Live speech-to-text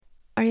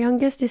Our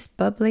youngest is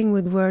bubbling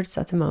with words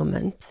at the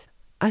moment.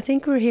 I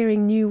think we're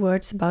hearing new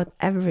words about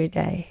every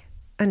day,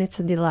 and it's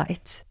a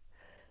delight.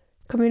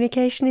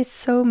 Communication is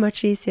so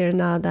much easier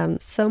now than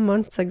some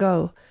months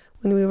ago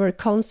when we were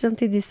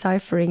constantly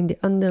deciphering the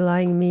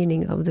underlying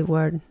meaning of the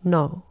word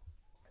no.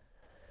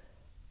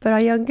 But our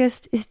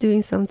youngest is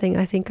doing something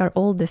I think our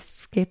oldest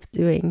skipped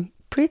doing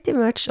pretty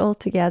much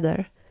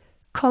altogether,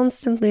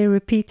 constantly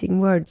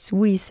repeating words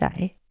we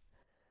say.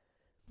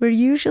 We're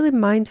usually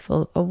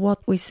mindful of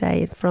what we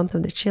say in front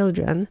of the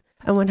children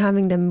and when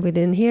having them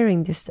within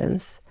hearing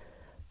distance,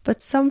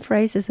 but some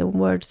phrases and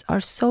words are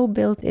so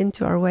built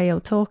into our way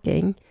of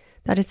talking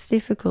that it's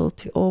difficult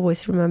to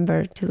always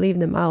remember to leave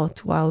them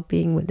out while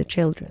being with the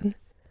children.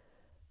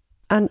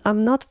 And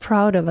I'm not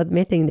proud of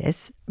admitting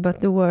this,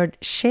 but the word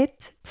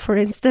shit, for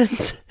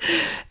instance,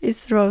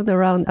 is thrown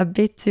around a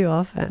bit too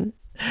often.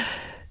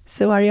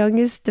 So our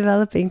youngest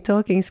developing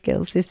talking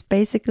skills is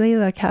basically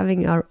like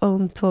having our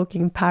own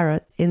talking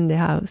parrot in the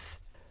house.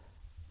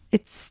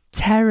 It's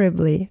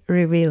terribly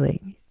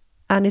revealing,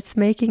 and it's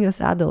making us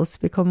adults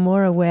become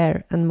more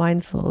aware and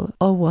mindful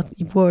of what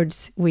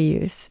words we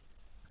use.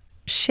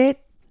 Shit,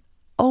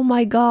 oh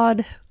my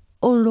god,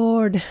 oh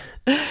lord,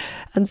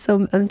 and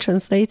some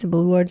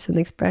untranslatable words and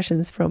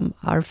expressions from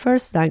our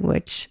first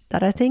language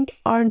that I think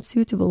aren't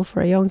suitable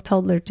for a young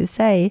toddler to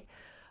say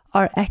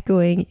are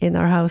echoing in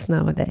our house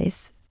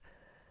nowadays.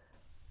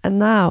 And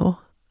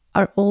now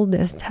our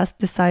oldest has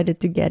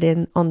decided to get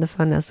in on the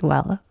fun as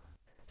well.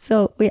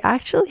 So we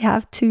actually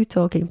have 2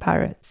 talking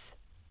parrots.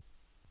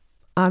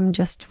 I'm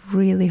just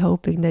really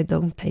hoping they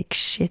don't take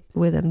shit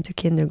with them to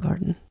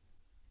kindergarten.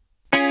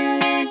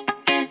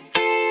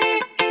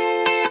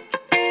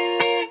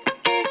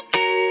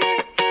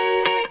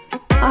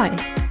 Hi,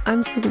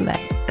 I'm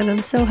Solveig, and I'm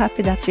so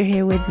happy that you're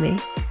here with me.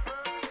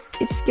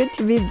 It's good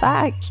to be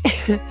back.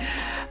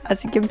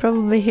 As you can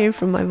probably hear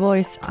from my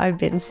voice, I've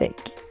been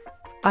sick.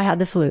 I had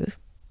the flu.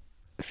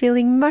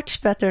 Feeling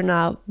much better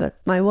now, but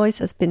my voice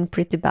has been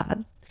pretty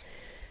bad.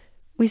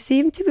 We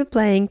seem to be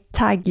playing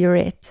tag you're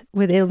it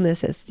with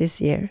illnesses this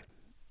year.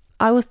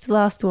 I was the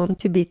last one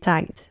to be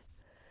tagged.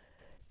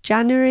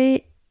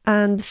 January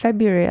and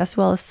February as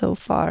well so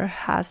far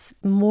has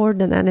more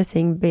than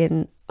anything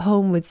been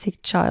home with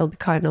sick child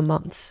kind of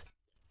months.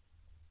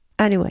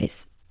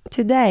 Anyways,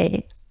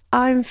 today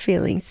I'm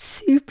feeling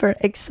super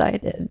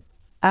excited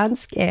and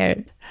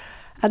scared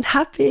and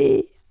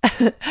happy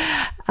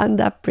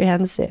and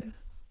apprehensive.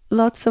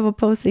 Lots of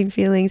opposing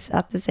feelings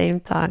at the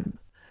same time.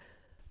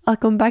 I'll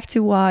come back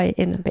to why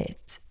in a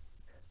bit.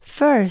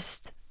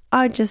 First,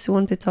 I just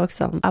want to talk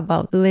some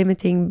about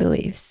limiting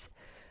beliefs,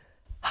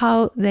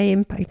 how they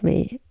impact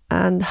me,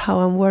 and how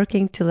I'm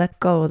working to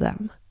let go of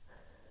them.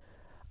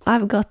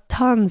 I've got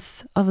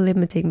tons of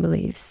limiting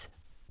beliefs,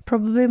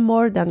 probably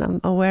more than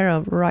I'm aware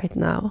of right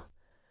now.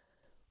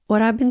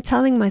 What I've been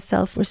telling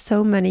myself for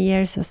so many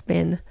years has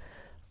been,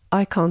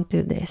 I can't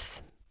do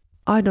this.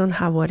 I don't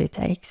have what it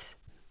takes.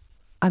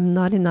 I'm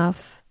not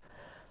enough.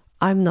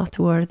 I'm not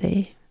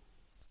worthy.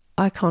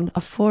 I can't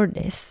afford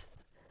this.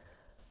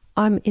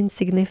 I'm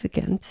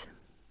insignificant.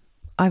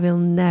 I will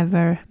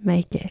never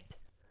make it.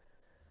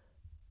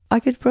 I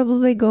could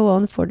probably go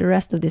on for the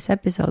rest of this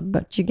episode,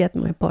 but you get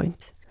my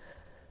point.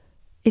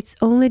 It's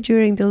only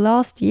during the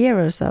last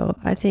year or so,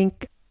 I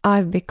think,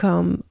 I've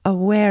become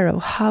aware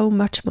of how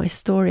much my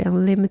story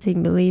and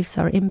limiting beliefs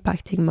are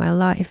impacting my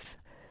life.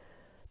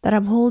 That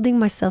I'm holding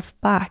myself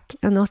back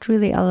and not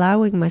really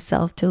allowing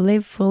myself to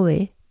live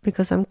fully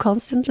because I'm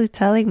constantly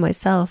telling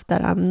myself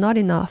that I'm not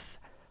enough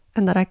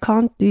and that I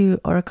can't do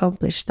or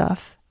accomplish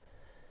stuff.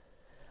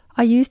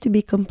 I used to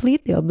be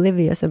completely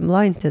oblivious and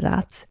blind to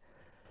that.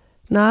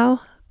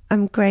 Now,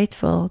 I'm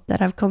grateful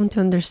that I've come to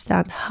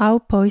understand how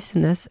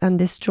poisonous and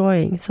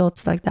destroying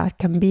thoughts like that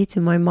can be to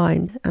my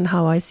mind and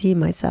how I see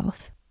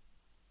myself.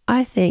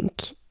 I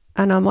think,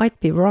 and I might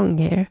be wrong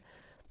here,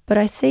 but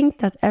I think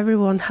that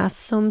everyone has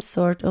some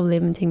sort of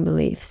limiting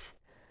beliefs.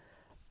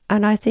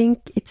 And I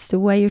think it's the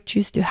way you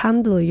choose to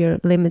handle your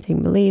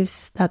limiting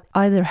beliefs that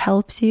either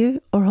helps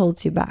you or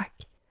holds you back.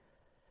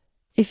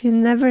 If you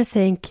never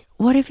think,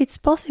 what if it's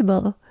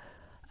possible?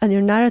 And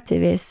your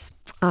narrative is,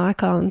 I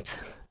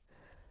can't,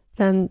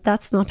 then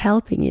that's not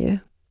helping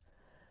you.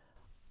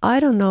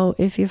 I don't know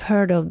if you've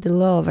heard of the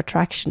law of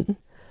attraction,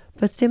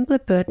 but simply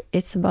put,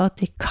 it's about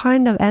the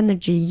kind of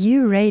energy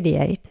you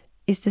radiate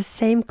is the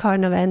same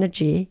kind of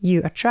energy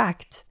you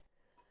attract.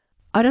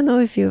 I don't know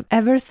if you've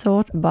ever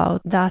thought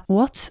about that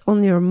what's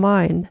on your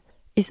mind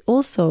is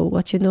also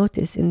what you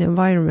notice in the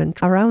environment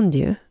around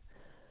you.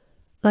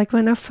 Like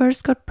when I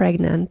first got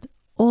pregnant,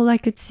 all I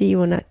could see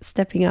when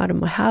stepping out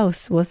of my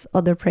house was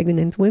other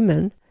pregnant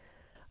women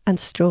and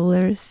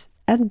strollers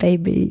and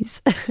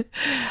babies.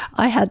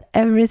 I had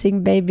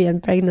everything baby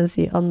and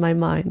pregnancy on my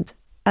mind,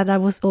 and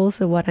that was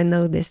also what I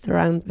noticed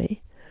around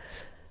me.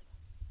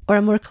 Or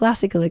a more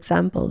classical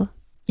example,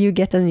 you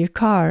get a new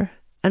car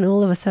and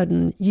all of a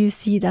sudden you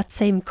see that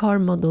same car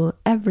model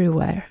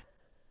everywhere.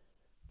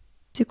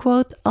 To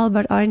quote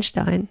Albert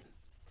Einstein,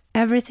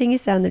 everything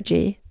is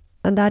energy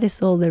and that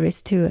is all there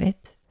is to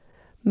it.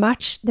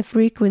 Match the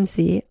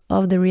frequency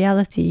of the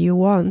reality you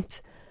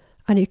want,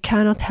 and you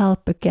cannot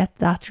help but get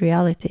that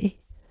reality.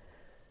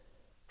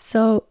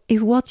 So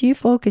if what you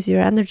focus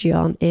your energy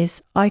on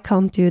is, I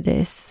can't do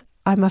this,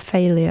 I'm a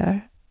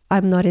failure,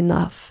 I'm not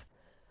enough,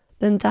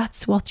 then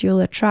that's what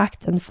you'll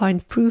attract and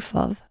find proof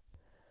of.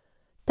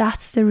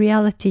 That's the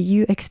reality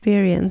you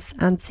experience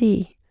and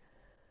see.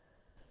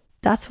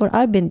 That's what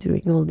I've been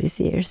doing all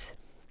these years.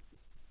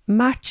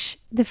 Match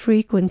the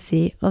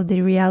frequency of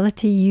the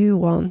reality you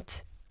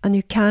want, and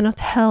you cannot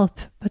help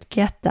but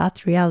get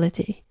that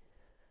reality.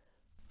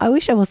 I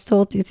wish I was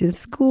taught this in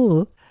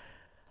school.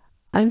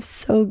 I'm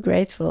so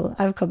grateful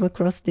I've come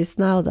across this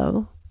now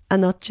though,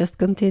 and not just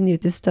continue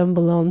to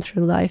stumble on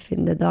through life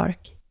in the dark.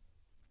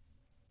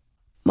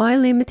 My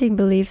limiting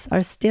beliefs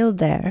are still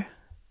there,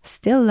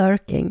 still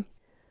lurking,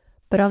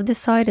 but I've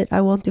decided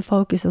I want to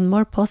focus on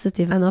more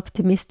positive and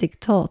optimistic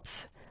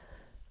thoughts,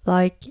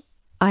 like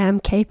I am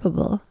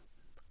capable,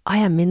 I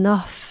am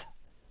enough,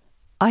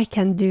 I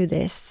can do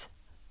this,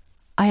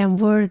 I am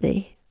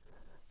worthy,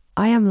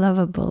 I am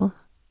lovable,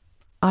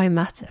 I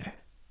matter.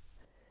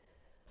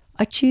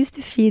 I choose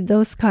to feed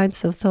those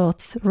kinds of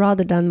thoughts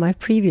rather than my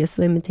previous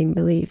limiting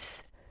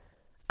beliefs.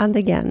 And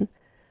again,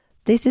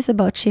 this is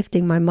about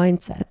shifting my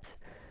mindset.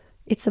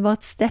 It's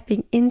about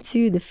stepping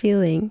into the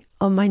feeling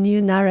of my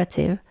new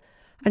narrative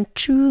and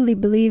truly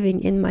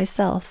believing in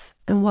myself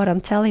and what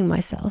I'm telling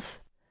myself.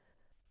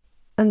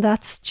 And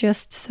that's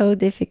just so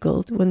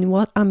difficult when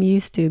what I'm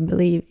used to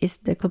believe is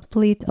the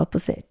complete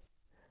opposite.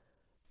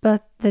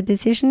 But the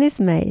decision is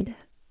made,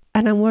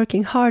 and I'm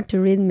working hard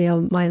to rid me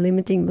of my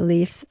limiting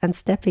beliefs and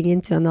stepping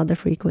into another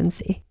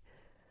frequency.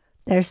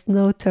 There's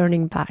no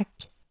turning back.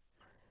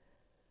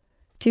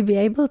 To be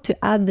able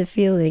to add the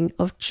feeling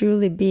of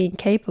truly being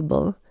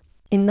capable,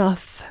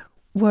 enough,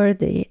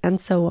 worthy, and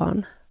so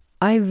on,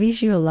 I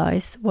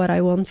visualize what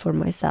I want for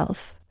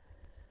myself.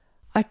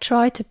 I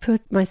try to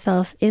put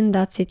myself in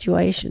that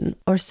situation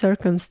or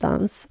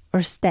circumstance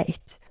or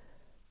state.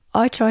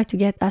 I try to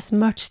get as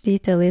much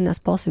detail in as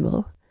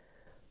possible.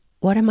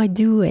 What am I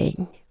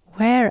doing?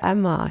 Where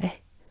am I?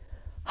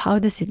 How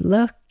does it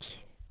look?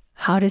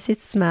 How does it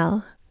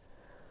smell?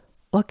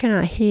 What can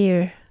I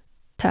hear,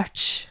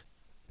 touch,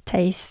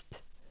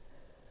 taste?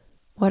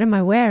 What am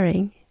I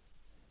wearing?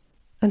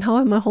 And how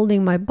am I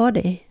holding my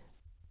body?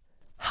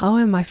 How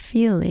am I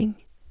feeling?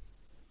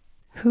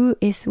 Who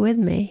is with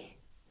me?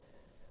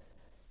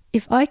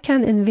 If I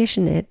can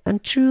envision it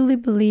and truly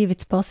believe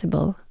it's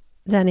possible,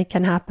 then it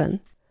can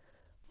happen.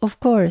 Of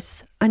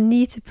course, I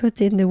need to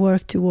put in the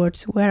work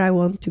towards where I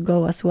want to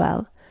go as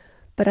well.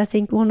 But I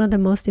think one of the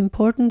most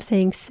important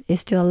things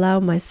is to allow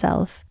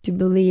myself to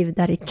believe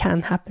that it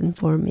can happen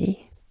for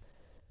me.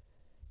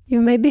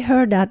 You maybe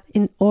heard that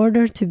in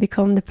order to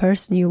become the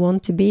person you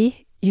want to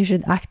be, you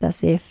should act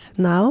as if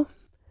now.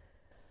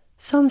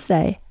 Some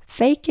say,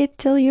 fake it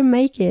till you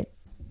make it,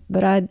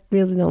 but I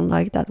really don't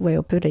like that way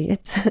of putting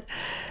it.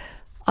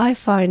 I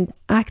find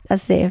act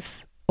as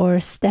if or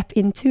step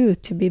into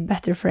to be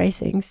better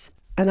phrasings,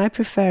 and I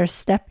prefer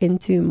step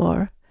into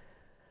more.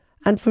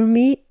 And for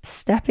me,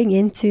 stepping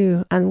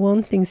into and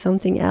wanting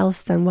something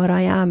else than what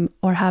I am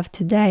or have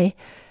today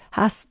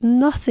has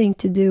nothing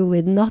to do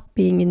with not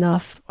being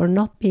enough or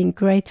not being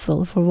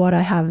grateful for what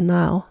I have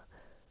now.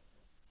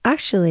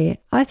 Actually,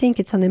 I think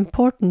it's an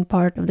important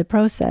part of the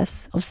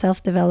process of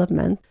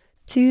self-development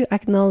to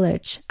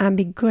acknowledge and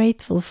be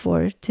grateful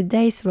for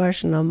today's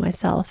version of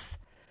myself,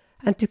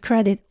 and to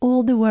credit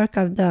all the work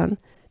I've done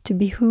to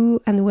be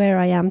who and where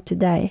I am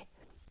today.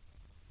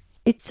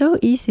 It's so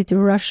easy to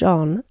rush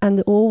on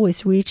and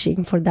always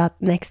reaching for that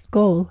next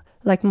goal,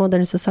 like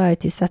modern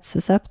society sets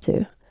us up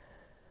to.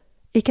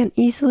 It can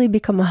easily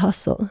become a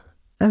hustle,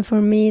 and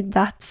for me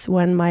that's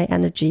when my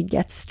energy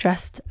gets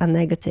stressed and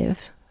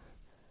negative.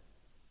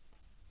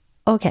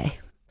 Okay,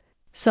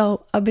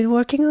 so I've been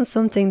working on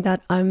something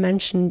that I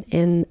mentioned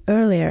in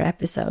earlier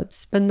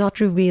episodes, but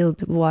not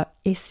revealed what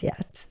is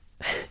yet.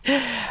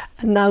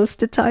 And now's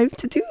the time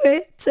to do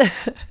it.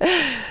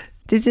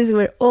 This is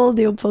where all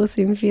the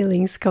opposing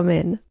feelings come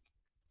in.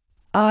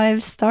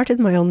 I've started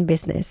my own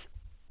business.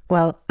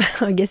 Well,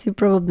 I guess you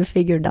probably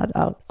figured that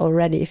out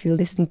already if you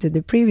listened to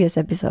the previous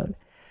episode.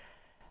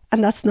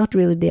 And that's not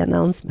really the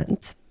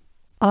announcement.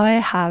 I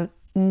have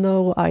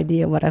no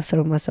idea what I've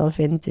thrown myself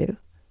into.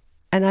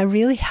 And I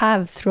really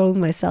have thrown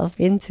myself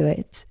into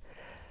it.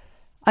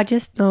 I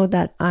just know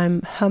that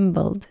I'm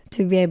humbled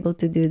to be able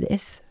to do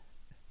this,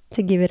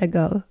 to give it a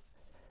go.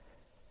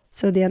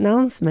 So the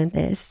announcement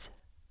is,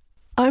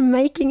 I'm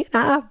making an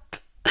app.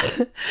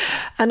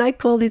 And I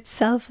called it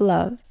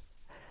Self-Love.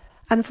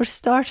 And for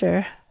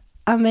starter,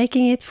 I'm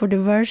making it for the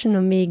version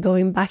of me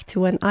going back to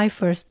when I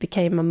first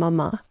became a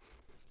mama.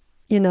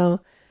 You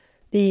know,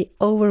 the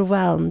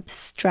overwhelmed,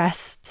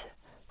 stressed,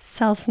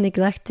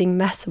 self-neglecting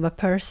mess of a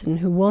person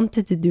who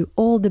wanted to do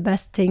all the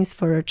best things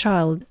for her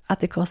child at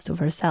the cost of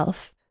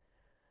herself.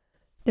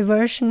 The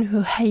version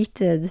who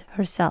hated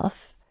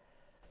herself,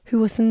 who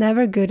was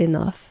never good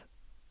enough,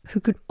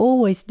 who could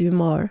always do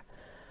more,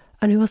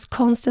 and who was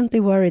constantly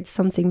worried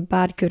something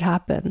bad could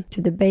happen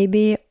to the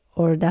baby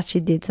or that she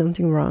did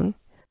something wrong.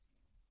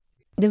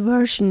 The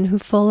version who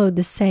followed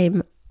the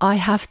same "I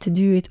have to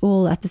do it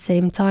all at the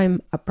same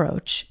time"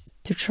 approach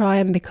to try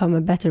and become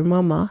a better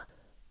mama,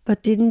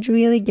 but didn't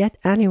really get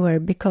anywhere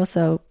because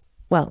of,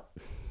 well,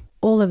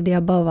 all of the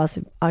above,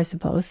 I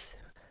suppose.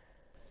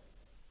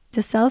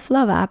 The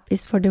self-love app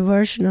is for the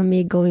version of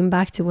me going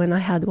back to when I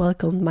had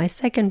welcomed my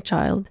second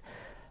child,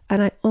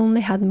 and I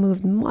only had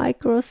moved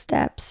micro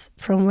steps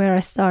from where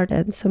I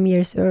started some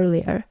years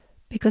earlier,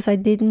 because I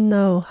didn't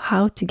know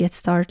how to get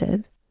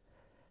started.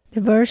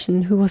 The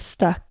version who was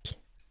stuck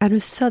and who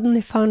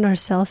suddenly found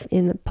herself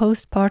in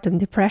postpartum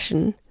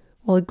depression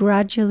while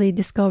gradually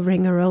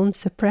discovering her own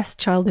suppressed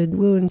childhood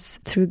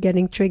wounds through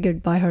getting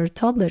triggered by her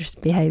toddler's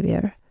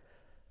behavior,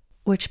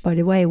 which, by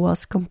the way,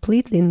 was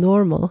completely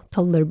normal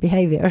toddler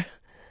behavior.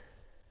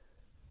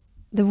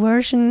 The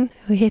version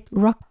who hit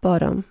rock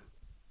bottom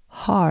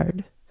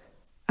hard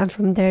and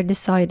from there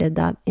decided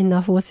that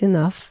enough was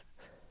enough,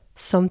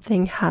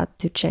 something had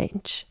to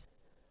change.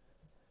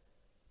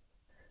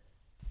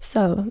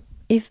 So,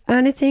 if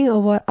anything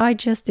of what I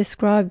just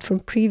described from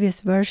previous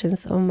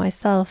versions of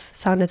myself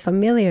sounded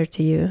familiar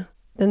to you,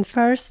 then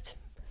first,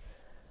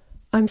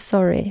 I'm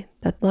sorry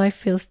that life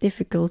feels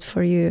difficult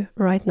for you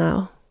right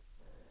now.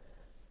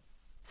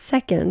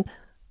 Second,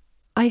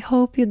 I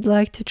hope you'd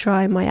like to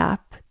try my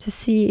app to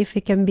see if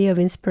it can be of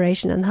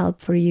inspiration and help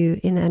for you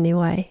in any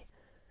way.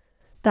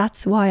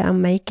 That's why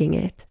I'm making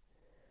it.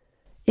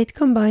 It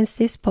combines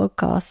this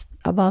podcast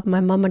about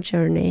my mama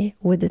journey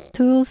with the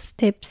tools,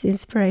 tips,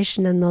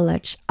 inspiration, and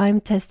knowledge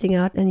I'm testing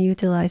out and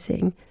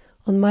utilizing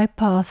on my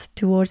path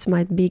towards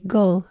my big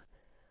goal,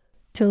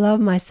 to love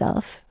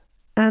myself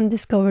and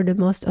discover the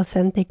most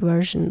authentic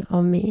version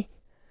of me.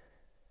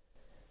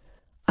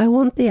 I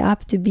want the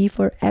app to be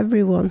for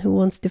everyone who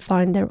wants to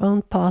find their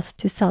own path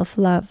to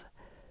self-love.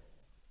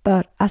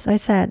 But as I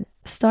said,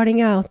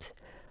 starting out,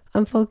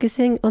 I'm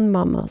focusing on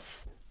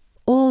mamas,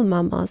 all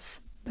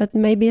mamas, but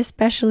maybe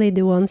especially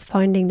the ones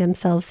finding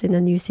themselves in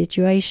a new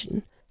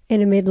situation,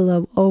 in the middle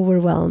of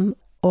overwhelm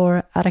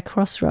or at a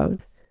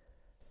crossroad.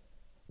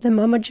 The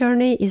mama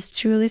journey is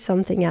truly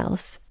something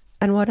else,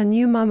 and what a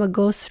new mama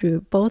goes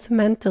through, both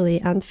mentally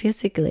and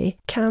physically,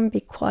 can be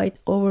quite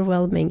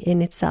overwhelming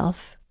in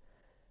itself.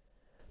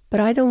 But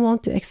I don't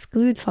want to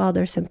exclude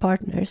fathers and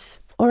partners,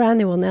 or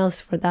anyone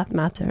else for that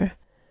matter.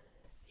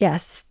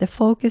 Yes, the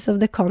focus of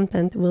the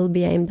content will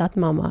be aimed at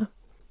mama,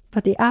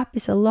 but the app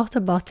is a lot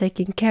about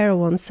taking care of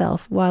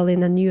oneself while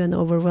in a new and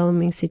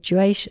overwhelming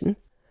situation,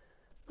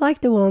 like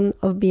the one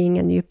of being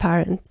a new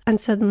parent and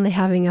suddenly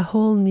having a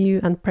whole new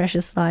and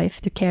precious life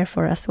to care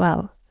for as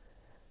well.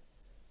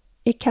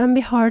 It can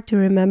be hard to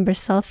remember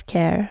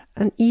self-care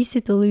and easy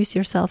to lose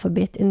yourself a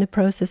bit in the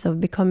process of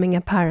becoming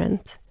a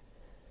parent.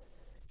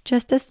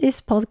 Just as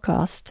this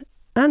podcast,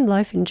 and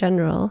life in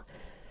general,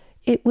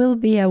 it will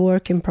be a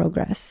work in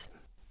progress.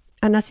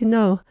 And as you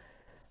know,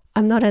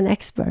 I'm not an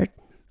expert.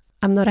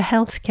 I'm not a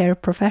healthcare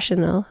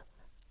professional.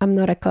 I'm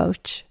not a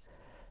coach.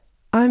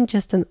 I'm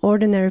just an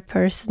ordinary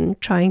person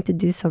trying to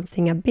do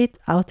something a bit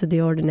out of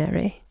the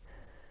ordinary.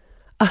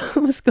 I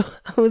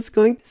was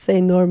going to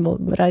say normal,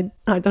 but I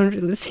don't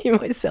really see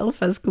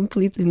myself as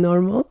completely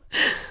normal.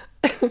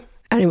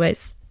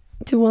 Anyways,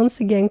 to once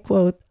again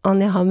quote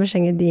Anja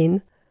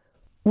Hammerseng-Edin,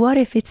 what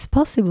if it's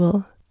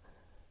possible?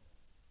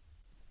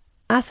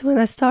 As when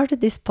I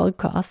started this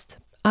podcast,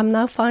 I'm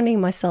now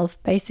finding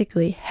myself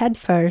basically head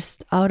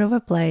first out of a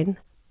plane,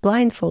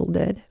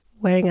 blindfolded,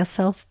 wearing a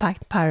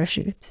self-packed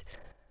parachute.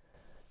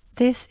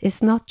 This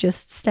is not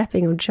just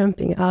stepping or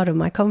jumping out of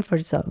my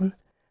comfort zone.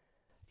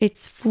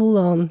 It's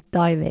full-on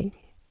diving.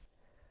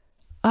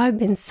 I've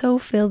been so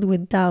filled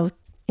with doubt,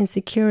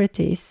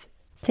 insecurities,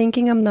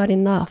 thinking I'm not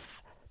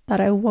enough,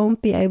 that I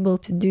won't be able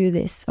to do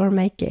this or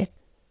make it.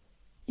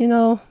 You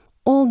know,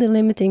 all the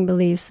limiting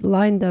beliefs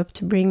lined up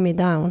to bring me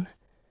down.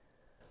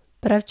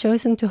 But I've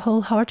chosen to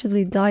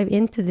wholeheartedly dive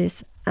into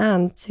this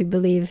and to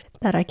believe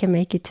that I can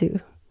make it too.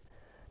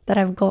 That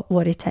I've got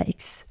what it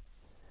takes.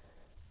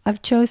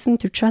 I've chosen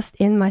to trust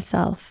in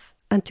myself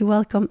and to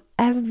welcome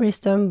every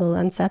stumble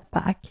and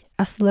setback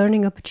as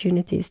learning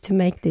opportunities to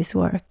make this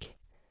work.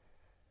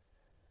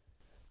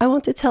 I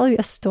want to tell you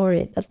a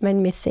story that made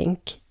me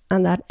think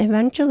and that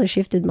eventually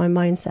shifted my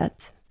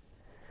mindset.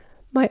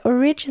 My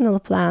original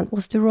plan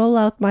was to roll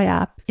out my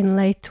app in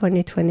late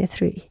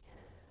 2023,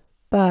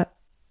 but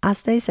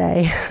as they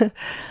say,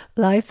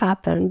 life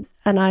happened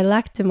and I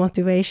lacked the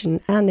motivation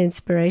and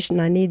inspiration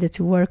I needed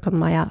to work on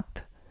my app.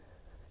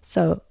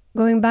 So,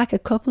 going back a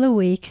couple of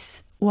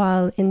weeks,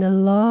 while in the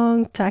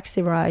long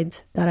taxi ride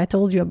that I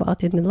told you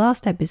about in the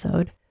last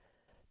episode,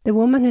 the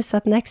woman who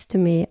sat next to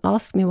me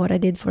asked me what I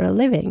did for a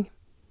living.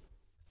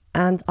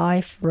 And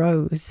I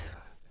froze.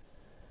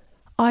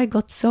 I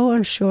got so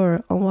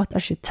unsure on what I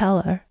should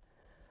tell her.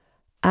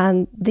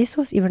 And this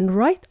was even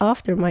right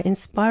after my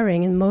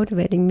inspiring and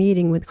motivating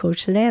meeting with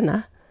Coach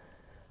Lena.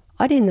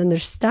 I didn't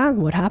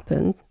understand what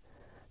happened.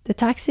 The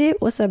taxi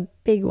was a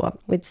big one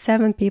with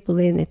 7 people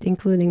in it,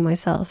 including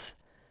myself.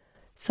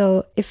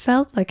 So it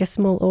felt like a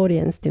small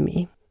audience to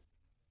me.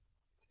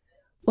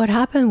 What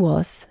happened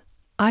was,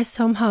 I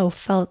somehow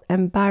felt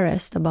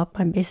embarrassed about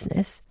my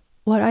business,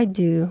 what I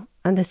do,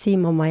 and the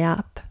theme of my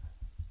app.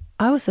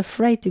 I was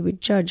afraid to be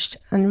judged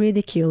and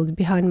ridiculed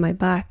behind my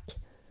back.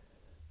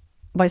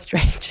 By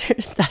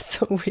strangers, that's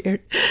so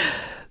weird.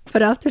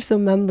 But after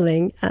some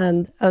mumbling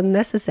and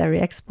unnecessary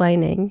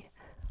explaining,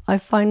 I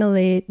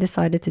finally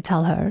decided to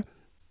tell her,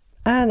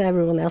 and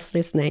everyone else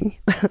listening,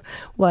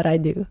 what I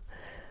do.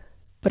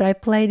 But I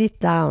played it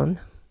down,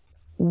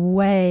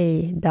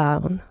 way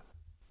down.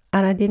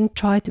 And I didn't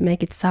try to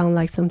make it sound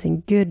like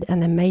something good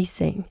and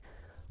amazing,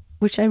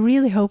 which I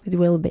really hope it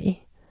will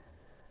be.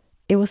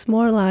 It was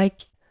more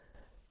like,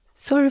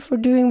 sorry for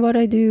doing what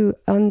I do,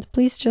 and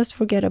please just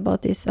forget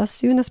about this as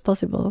soon as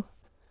possible.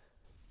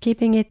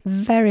 Keeping it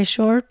very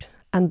short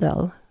and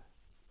dull.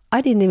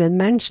 I didn't even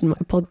mention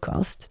my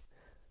podcast.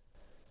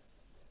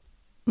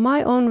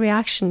 My own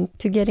reaction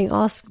to getting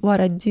asked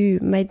what I do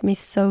made me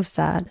so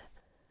sad.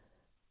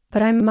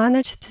 But I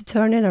managed to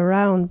turn it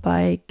around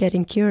by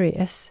getting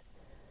curious.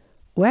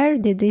 Where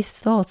did these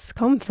thoughts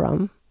come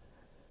from?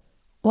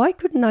 Why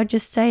couldn't I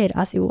just say it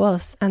as it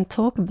was and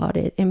talk about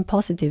it in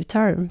positive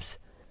terms?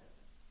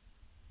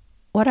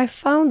 What I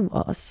found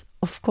was,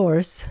 of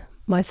course,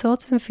 my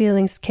thoughts and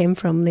feelings came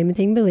from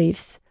limiting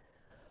beliefs,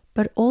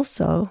 but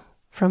also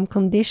from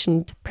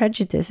conditioned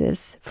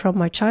prejudices from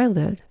my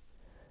childhood.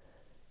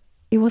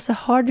 It was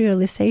a hard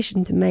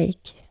realization to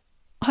make.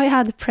 I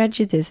had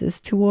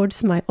prejudices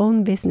towards my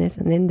own business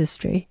and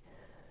industry.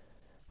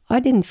 I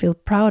didn't feel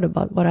proud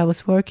about what I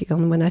was working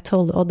on when I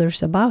told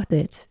others about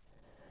it.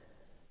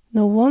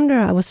 No wonder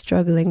I was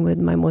struggling with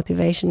my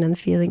motivation and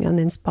feeling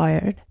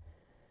uninspired.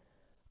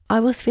 I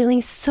was feeling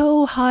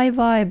so high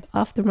vibe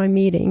after my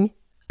meeting,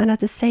 and at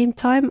the same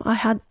time I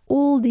had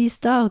all these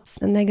doubts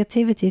and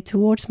negativity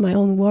towards my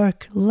own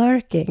work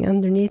lurking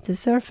underneath the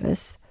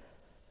surface.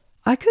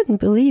 I couldn't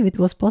believe it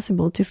was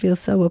possible to feel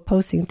so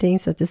opposing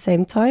things at the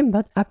same time,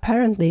 but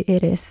apparently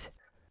it is.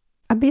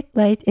 A bit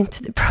late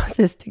into the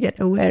process to get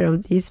aware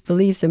of these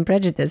beliefs and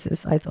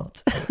prejudices, I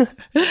thought.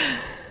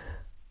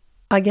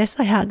 I guess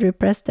I had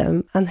repressed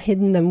them and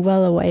hidden them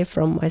well away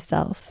from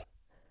myself.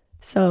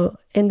 So,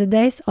 in the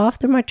days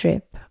after my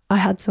trip, I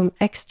had some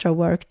extra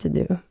work to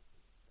do.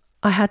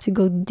 I had to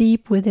go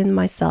deep within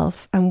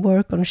myself and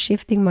work on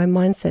shifting my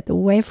mindset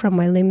away from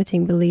my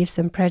limiting beliefs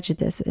and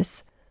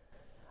prejudices.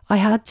 I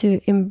had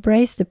to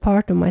embrace the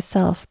part of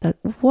myself that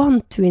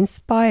want to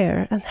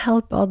inspire and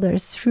help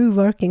others through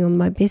working on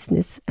my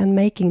business and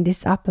making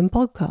this app and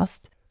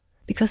podcast,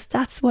 because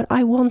that's what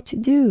I want to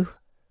do.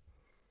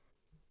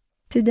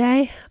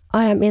 Today,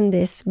 I am in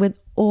this with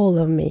all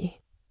of me.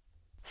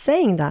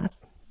 Saying that,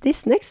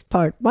 this next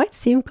part might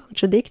seem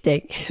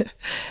contradicting.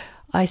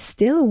 I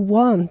still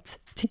want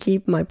to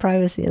keep my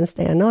privacy and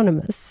stay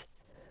anonymous,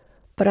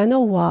 but I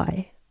know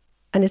why,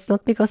 and it's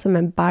not because I'm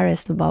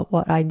embarrassed about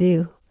what I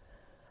do.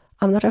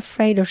 I'm not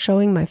afraid of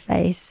showing my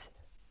face.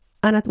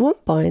 And at one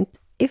point,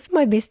 if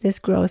my business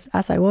grows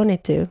as I want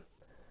it to,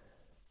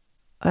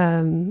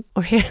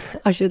 or here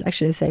I should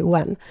actually say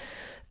when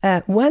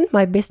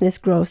my business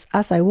grows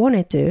as I want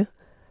it to,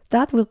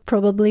 that will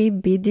probably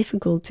be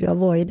difficult to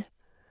avoid.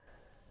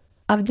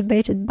 I've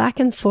debated back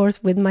and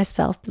forth with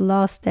myself the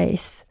last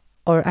days,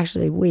 or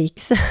actually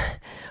weeks,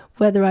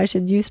 whether I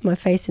should use my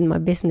face in my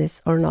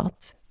business or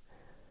not.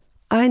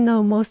 I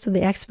know most of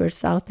the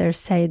experts out there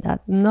say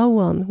that no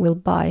one will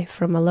buy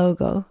from a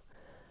logo,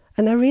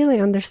 and I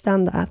really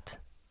understand that.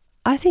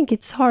 I think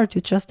it's hard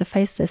to trust a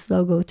faceless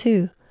logo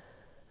too.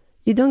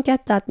 You don't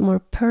get that more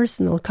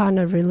personal kind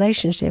of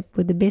relationship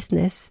with the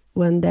business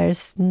when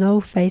there's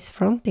no face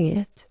fronting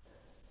it.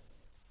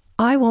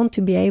 I want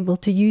to be able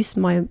to use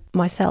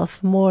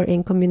myself more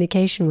in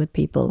communication with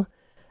people,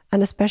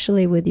 and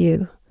especially with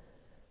you.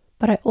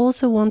 But I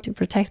also want to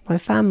protect my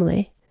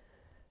family.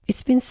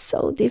 It's been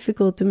so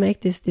difficult to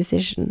make this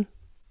decision.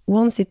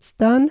 Once it's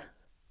done,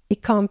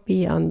 it can't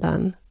be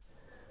undone.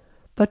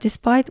 But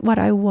despite what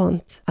I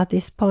want at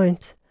this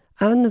point,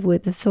 and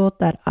with the thought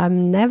that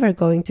I'm never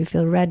going to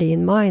feel ready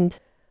in mind,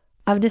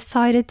 I've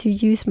decided to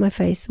use my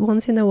face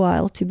once in a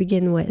while to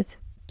begin with,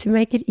 to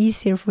make it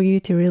easier for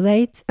you to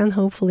relate and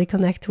hopefully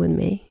connect with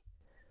me.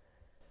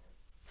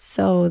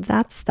 So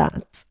that's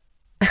that.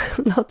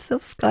 Lots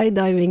of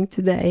skydiving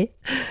today.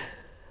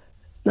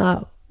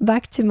 Now,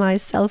 back to my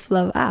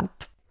self-love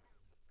app.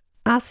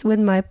 As with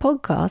my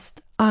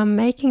podcast, I'm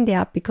making the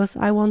app because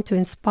I want to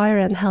inspire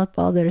and help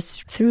others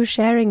through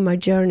sharing my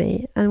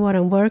journey and what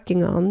I'm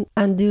working on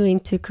and doing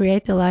to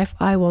create the life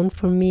I want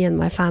for me and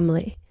my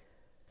family.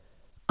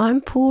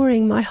 I'm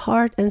pouring my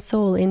heart and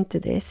soul into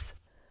this.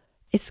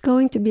 It's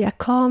going to be a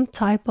calm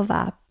type of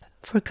app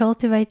for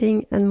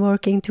cultivating and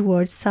working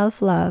towards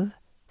self-love,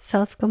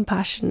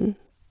 self-compassion,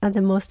 and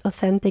the most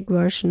authentic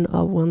version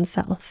of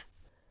oneself.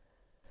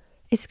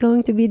 It's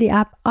going to be the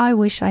app I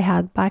wish I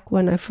had back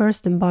when I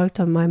first embarked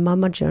on my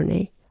mama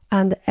journey,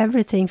 and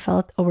everything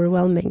felt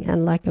overwhelming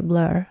and like a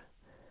blur.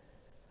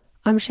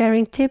 I'm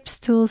sharing tips,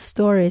 tools,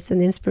 stories,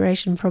 and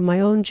inspiration from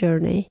my own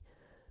journey.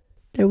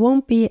 There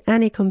won't be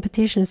any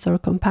competitions or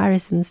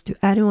comparisons to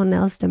anyone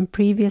else than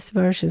previous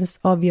versions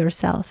of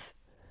yourself.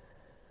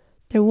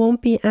 There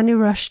won't be any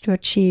rush to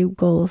achieve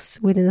goals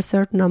within a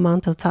certain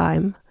amount of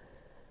time.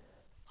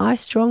 I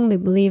strongly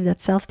believe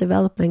that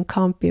self-development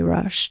can't be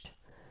rushed.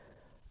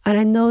 And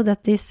I know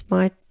that this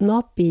might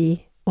not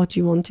be what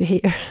you want to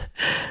hear.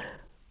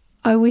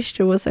 I wish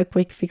there was a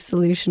quick fix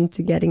solution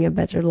to getting a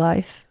better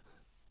life,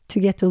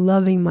 to get to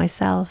loving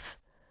myself.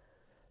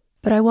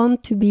 But I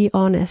want to be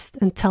honest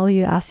and tell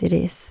you as it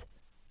is,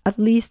 at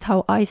least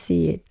how I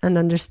see it and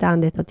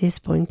understand it at this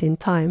point in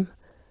time.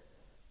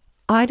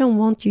 I don't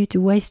want you to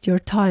waste your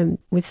time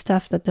with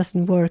stuff that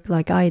doesn't work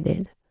like I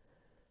did.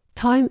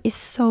 Time is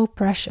so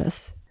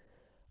precious.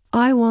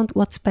 I want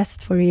what's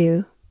best for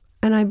you,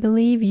 and I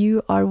believe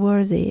you are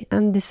worthy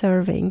and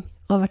deserving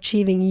of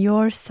achieving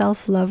your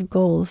self-love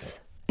goals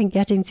and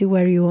getting to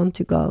where you want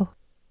to go.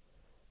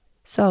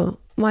 So,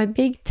 my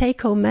big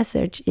take-home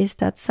message is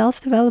that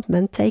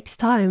self-development takes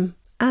time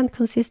and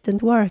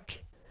consistent work.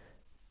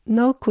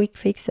 No quick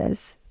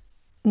fixes,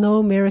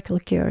 no miracle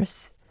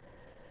cures.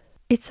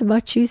 It's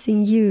about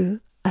choosing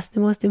you as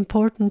the most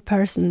important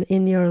person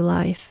in your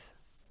life.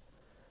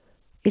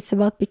 It's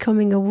about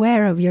becoming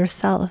aware of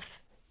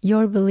yourself,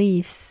 your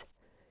beliefs,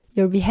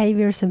 your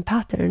behaviors and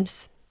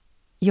patterns,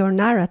 your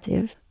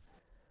narrative.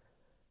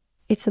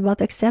 It's about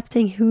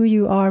accepting who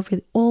you are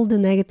with all the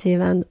negative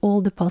and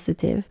all the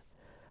positive,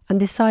 and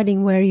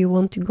deciding where you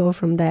want to go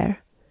from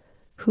there,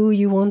 who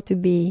you want to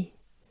be,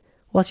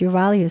 what your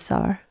values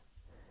are.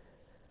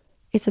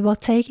 It's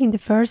about taking the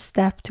first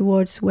step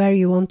towards where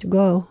you want to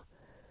go,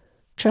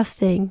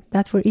 trusting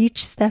that for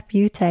each step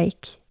you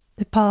take,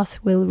 the path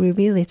will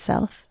reveal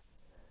itself.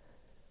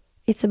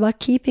 It's about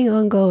keeping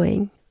on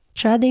going,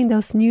 treading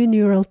those new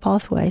neural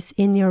pathways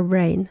in your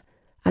brain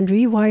and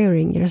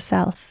rewiring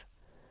yourself.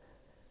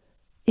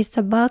 It's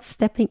about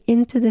stepping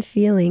into the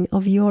feeling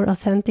of your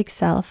authentic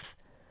self,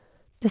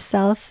 the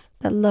self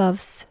that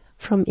loves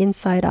from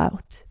inside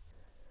out.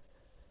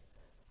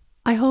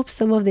 I hope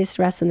some of this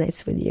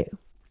resonates with you.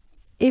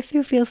 If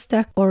you feel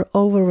stuck or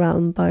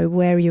overwhelmed by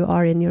where you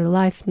are in your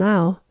life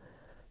now,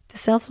 the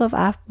Self-Love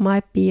app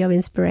might be of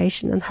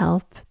inspiration and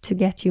help to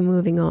get you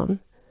moving on.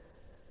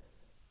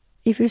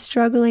 If you're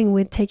struggling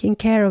with taking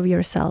care of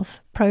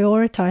yourself,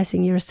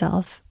 prioritizing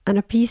yourself, and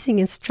appeasing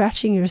and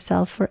stretching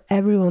yourself for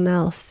everyone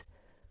else,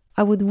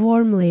 I would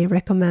warmly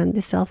recommend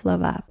the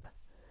Self-Love app.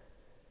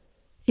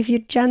 If you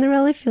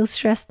generally feel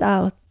stressed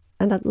out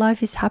and that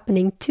life is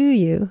happening to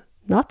you,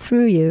 not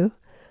through you,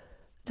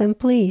 then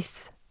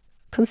please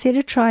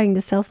consider trying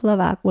the Self-Love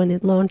app when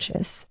it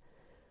launches.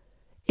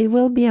 It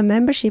will be a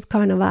membership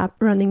kind of app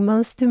running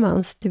month to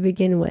month to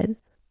begin with.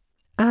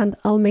 And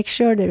I'll make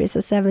sure there is a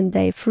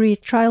 7-day free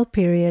trial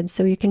period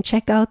so you can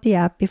check out the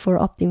app before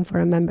opting for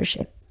a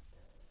membership.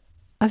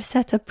 I've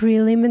set a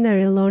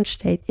preliminary launch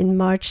date in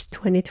March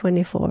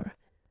 2024.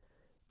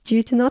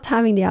 Due to not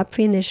having the app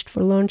finished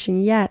for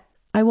launching yet,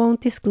 I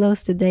won't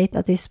disclose the date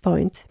at this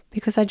point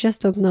because I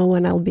just don't know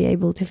when I'll be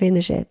able to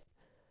finish it.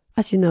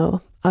 As you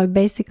know, I've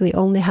basically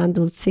only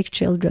handled sick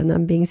children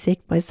and being sick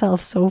myself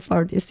so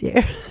far this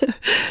year.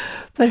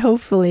 But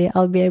hopefully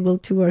I'll be able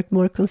to work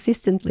more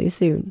consistently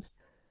soon.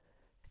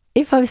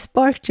 If I've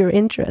sparked your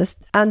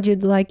interest and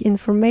you'd like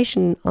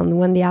information on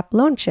when the app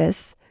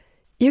launches,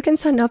 you can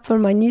sign up for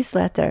my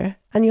newsletter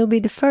and you'll be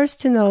the first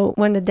to know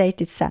when the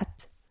date is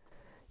set.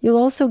 You'll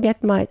also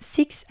get my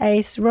 6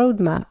 A's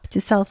roadmap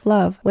to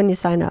self-love when you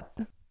sign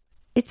up.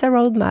 It's a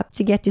roadmap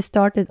to get you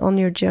started on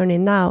your journey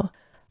now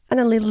and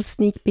a little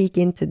sneak peek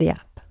into the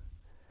app.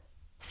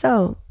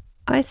 So,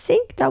 I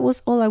think that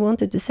was all I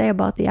wanted to say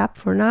about the app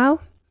for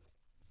now.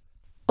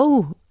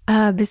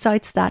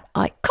 Besides that,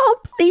 I can't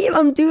believe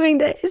I'm doing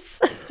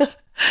this!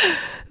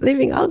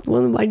 Living out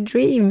one of my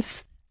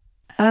dreams.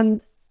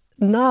 And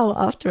now,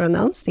 after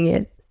announcing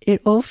it,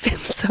 it all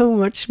feels so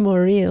much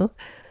more real.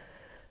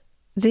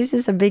 This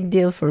is a big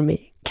deal for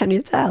me. Can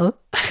you tell?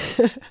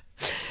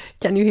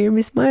 Can you hear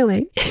me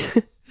smiling?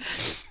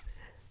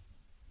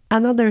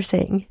 Another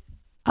thing,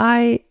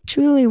 I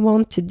truly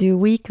want to do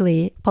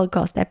weekly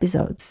podcast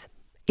episodes.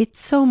 It's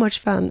so much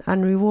fun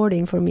and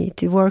rewarding for me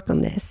to work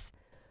on this.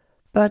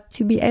 But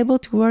to be able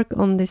to work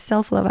on the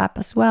Self-Love app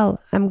as well,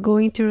 I'm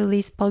going to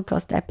release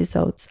podcast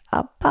episodes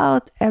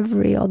about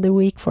every other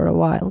week for a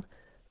while,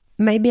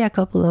 maybe a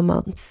couple of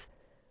months.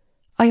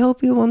 I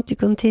hope you want to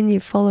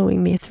continue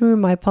following me through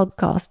my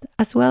podcast,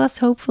 as well as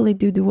hopefully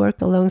do the work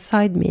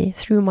alongside me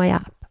through my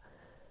app.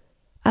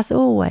 As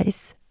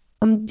always,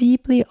 I'm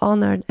deeply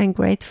honored and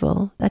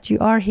grateful that you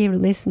are here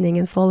listening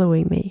and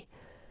following me.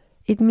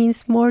 It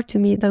means more to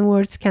me than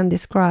words can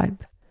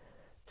describe.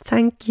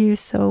 Thank you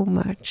so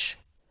much.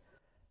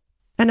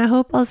 And I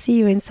hope I'll see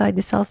you inside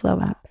the Self-Love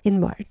app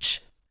in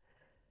March.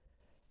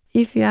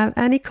 If you have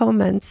any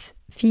comments,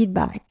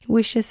 feedback,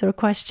 wishes or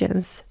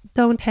questions,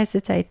 don't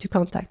hesitate to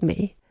contact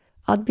me.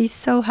 I'd be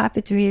so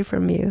happy to hear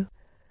from you.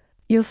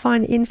 You'll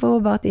find info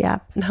about the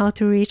app and how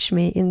to reach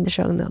me in the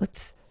show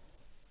notes.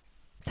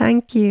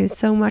 Thank you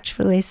so much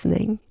for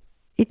listening.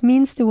 It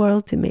means the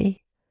world to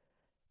me.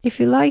 If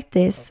you liked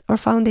this or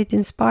found it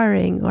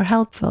inspiring or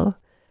helpful,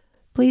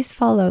 please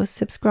follow,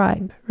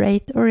 subscribe,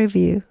 rate or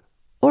review,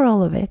 or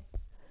all of it.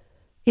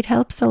 It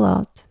helps a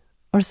lot,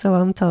 or so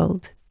I'm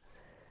told.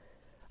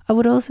 I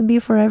would also be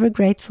forever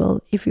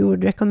grateful if you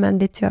would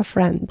recommend it to a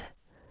friend.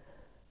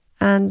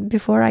 And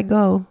before I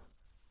go,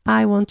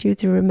 I want you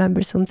to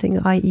remember something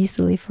I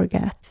easily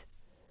forget.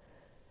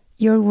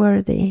 You're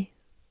worthy.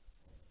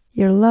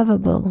 You're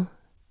lovable.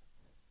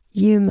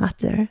 You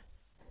matter.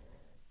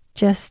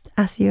 Just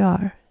as you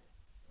are.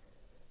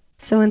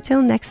 So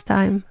until next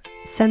time,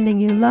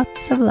 sending you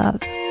lots of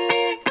love.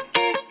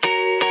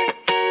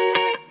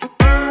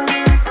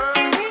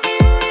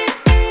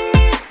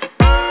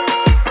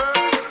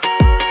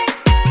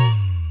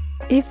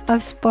 If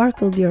I've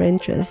sparkled your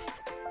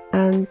interest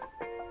and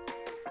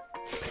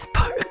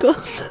sparkled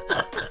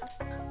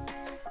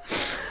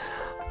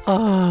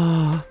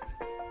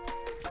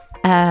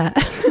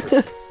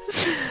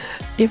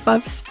if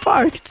I've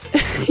sparked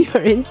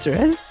your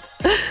interest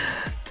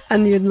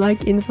and you'd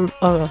like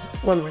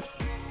one more